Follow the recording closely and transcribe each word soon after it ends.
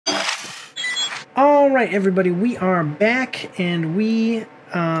All right, everybody, we are back, and we,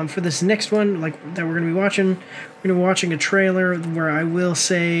 for this next one, that we're going to be watching, we're going to be watching a trailer where I will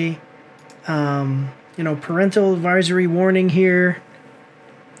say, parental advisory warning here.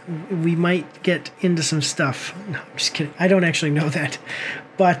 We might get into some stuff. No, I'm just kidding. I don't actually know that.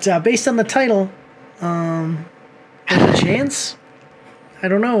 But based on the title, there's a chance? I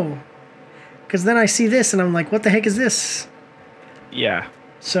don't know. Because then I see this, and I'm like, what the heck is this? Yeah.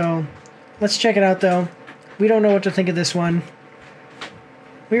 So, let's check it out, though. We don't know what to think of this one.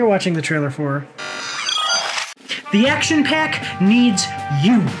 We are watching the trailer for... The Action Pack needs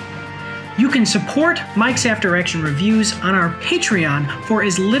you. You can support Mike's After Action Reviews on our Patreon for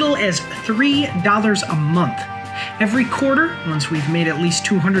as little as $3 a month. Every quarter, once we've made at least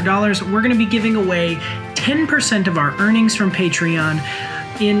 $200, we're going to be giving away 10% of our earnings from Patreon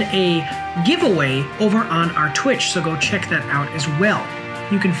in a giveaway over on our Twitch, so go check that out as well.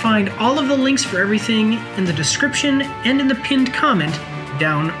 You can find all of the links for everything in the description and in the pinned comment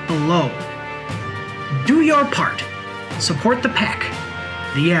down below. Do your part. Support the pack.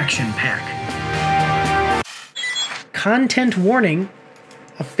 The Action Pack. Content warning.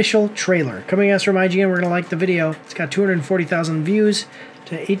 Official trailer. Coming at us from IGN, we're going to like the video. It's got 240,000 views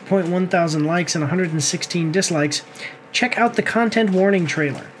to 8.1 thousand likes and 116 dislikes. Check out the content warning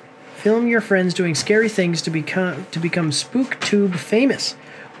trailer. Film your friends doing scary things to become SpookTube famous.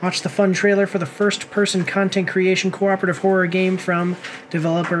 Watch the fun trailer for the first-person content creation cooperative horror game from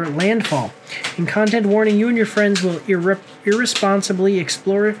developer Landfall. In content warning, you and your friends will irresponsibly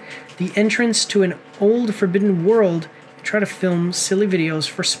explore the entrance to an old forbidden world and try to film silly videos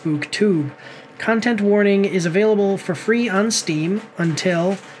for SpookTube. Content warning is available for free on Steam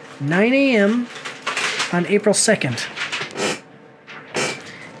until 9 a.m. on April 2nd.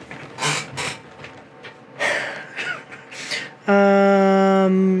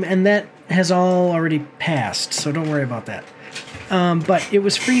 And that has all already passed, so don't worry about that. But it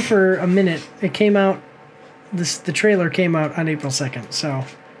was free for a minute. It came out, the trailer came out on April 2nd, so.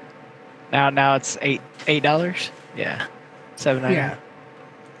 Now it's $8? Yeah. $7.99.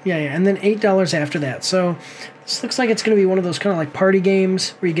 Yeah, and then $8 after that. So this looks like it's going to be one of those kind of like party games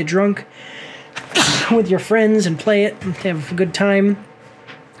where you get drunk with your friends and play it and have a good time.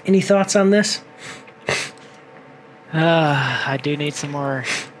 Any thoughts on this? I do need some more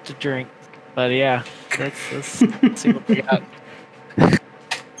to drink, but yeah, let's see what we got.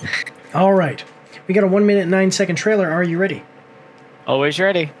 All right, we got a 1 minute and 9 second trailer. Are you ready? Always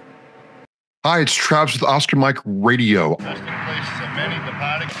ready. Hi, it's Travis with Oscar Mike Radio.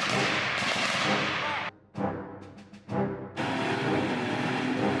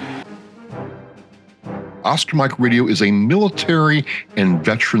 Oscar Mike Radio is a military and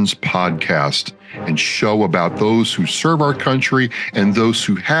veterans podcast and show about those who serve our country and those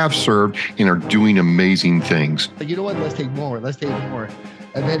who have served and are doing amazing things. You know what? Let's take more.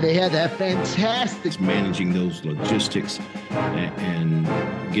 And then they had that fantastic... Managing those logistics and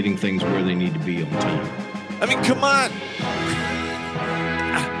getting things where they need to be on time. I mean, come on.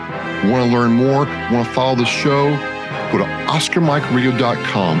 Want to learn more? Want to follow the show? Go to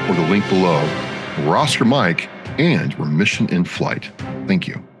OscarMikeRadio.com or the link below. We're Oscar Mike, and we're mission in flight. Thank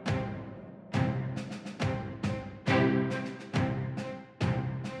you.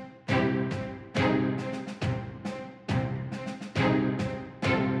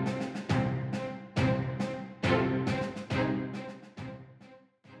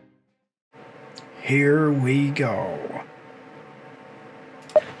 Here we go.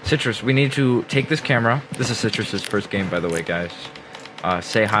 Citrus, we need to take this camera. This is Citrus's first game, by the way, guys.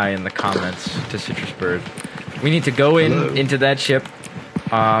 Say hi in the comments to Citrus Bird. We need to go into that ship,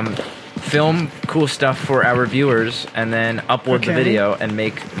 film cool stuff for our viewers, and then upload the video and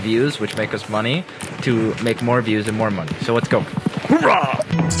make views, which make us money, to make more views and more money. So let's go. Hoorah!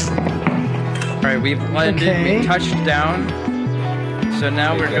 All right, we've landed. We touched down. So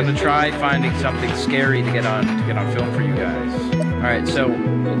now we're gonna try finding something scary to get on film for you guys. All right, so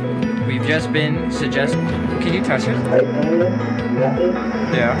we've just been suggested. Can you touch it?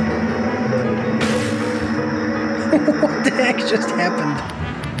 Yeah. What the heck just happened?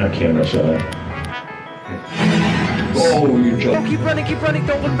 I can't rush that. Oh, you jumped. No, keep running,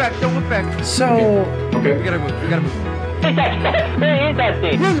 don't look back. So... Okay. We gotta move.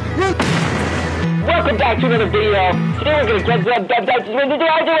 Welcome back to another video. Today we're gonna get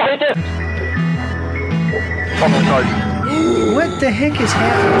Oh my god. What the heck is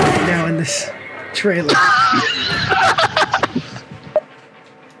happening right now in this trailer?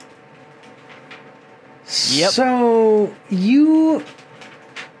 Yep. So, you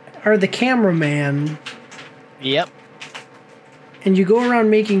are the cameraman. Yep. And you go around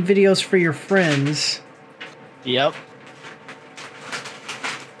making videos for your friends. Yep.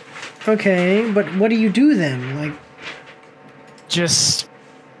 Okay, but what do you do then? Like, Just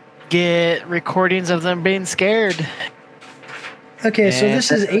get recordings of them being scared. okay, so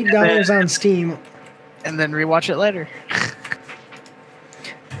this is $8 on Steam. And then rewatch it later.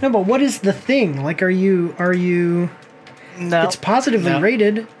 No, but what is the thing? Like, are you? No. It's positively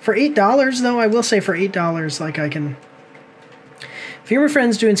rated for $8 though. I will say for $8, like I can. If you're my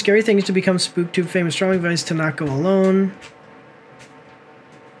friends doing scary things to become SpookTube famous, strong advice to not go alone.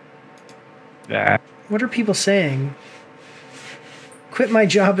 What are people saying? Quit my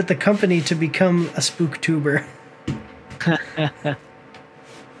job at the company to become a SpookTuber.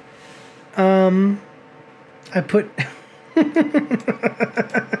 I put.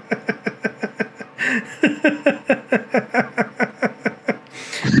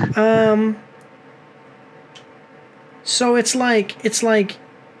 So it's like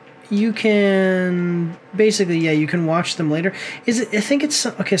you can basically, yeah, you can watch them later. I think it's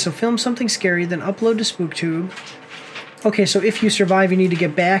okay. So film something scary, then upload to SpookTube. Okay, so if you survive, you need to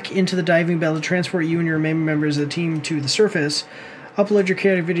get back into the diving bell to transport you and your remaining members of the team to the surface. Upload your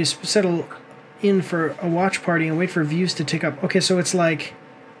chaotic videos, settle in for a watch party, and wait for views to tick up. Okay, so it's like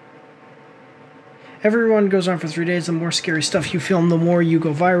everyone goes on for 3 days. The more scary stuff you film, the more you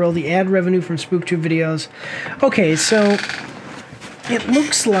go viral. The ad revenue from SpookTube videos. Okay, so it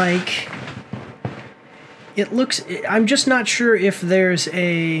looks like I'm just not sure if there's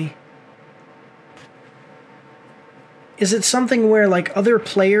a. Is it something where like other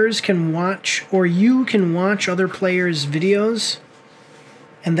players can watch, or you can watch other players' videos,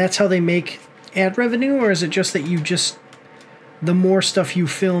 and that's how they make ad revenue, or is it just that the more stuff you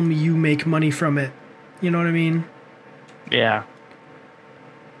film, you make money from it? You know what I mean? Yeah.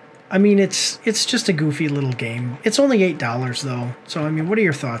 I mean, it's just a goofy little game. It's only $8 though. So I mean, what are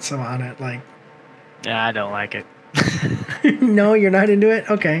your thoughts on it? Like, Yeah, I don't like it. no, you're not into it?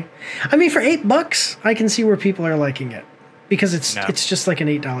 Okay. I mean, for $8, I can see where people are liking it. Because it's just like an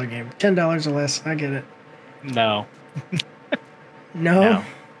 $8 game. $10 or less, I get it. No. No?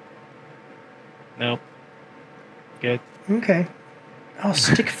 Nope. Good. Okay. Oh,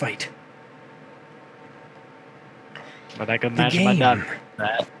 Stick Fight. But I can imagine my daughter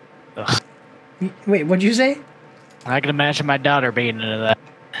that. Ugh. Wait, what'd you say? I can imagine my daughter being into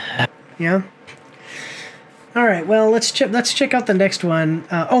that. Yeah? All right, well, let's check out the next one.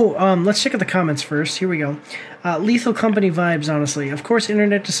 Let's check out the comments first. Here we go. Lethal Company vibes, honestly. Of course,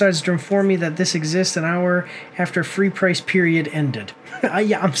 internet decides to inform me that this exists an hour after free price period ended.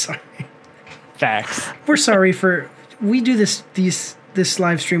 Yeah, I'm sorry. Facts. We're sorry for... We do this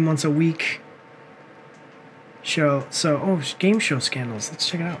live stream once a week show. So, game show scandals. Let's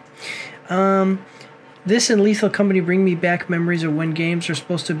check it out. This and Lethal Company bring me back memories of when games are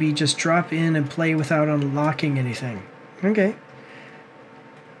supposed to be just drop in and play without unlocking anything. Okay.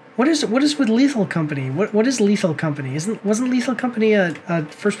 What is with Lethal Company? What is Lethal Company? Wasn't Lethal Company a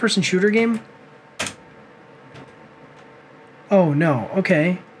first-person shooter game? Oh, no.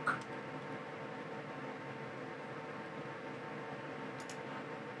 Okay.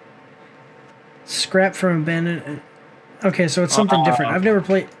 Scrap from abandoned. Okay, so it's something different.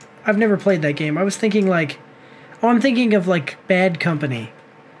 I've never played that game. I was thinking like, I'm thinking of like Bad Company.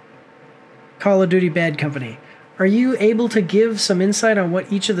 Call of Duty Bad Company. Are you able to give some insight on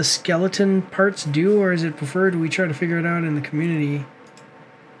what each of the skeleton parts do, or is it preferred we try to figure it out in the community?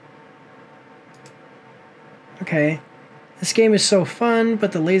 Okay. This game is so fun,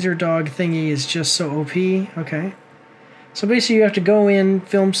 but the laser dog thingy is just so OP. Okay. So basically you have to go in,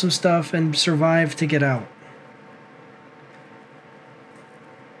 film some stuff, and survive to get out.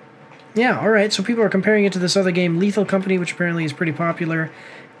 Yeah, alright, so people are comparing it to this other game, Lethal Company, which apparently is pretty popular.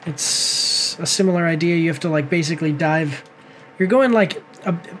 It's a similar idea. You have to, like, basically dive... You're going, like,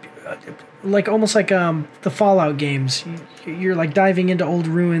 almost like the Fallout games. You're, like, diving into old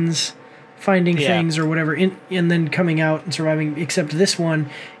ruins, finding things or whatever, and then coming out and surviving, except this one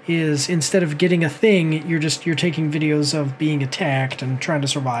is, instead of getting a thing, you're taking videos of being attacked and trying to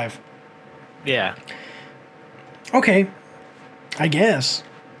survive. Yeah. Okay. I guess.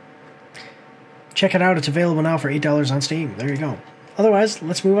 Check it out. It's available now for $8 on Steam. There you go. Otherwise,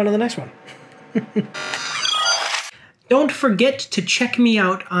 let's move on to the next one. Don't forget to check me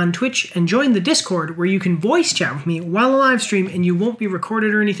out on Twitch and join the Discord, where you can voice chat with me while I live stream, and you won't be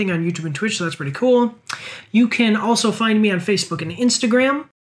recorded or anything on YouTube and Twitch, so that's pretty cool. You can also find me on Facebook and Instagram.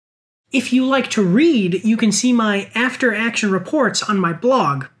 If you like to read, you can see my after-action reports on my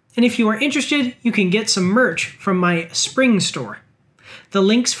blog. And if you are interested, you can get some merch from my spring store. The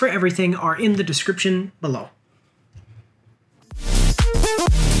links for everything are in the description below.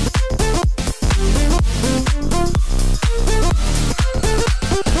 Bye.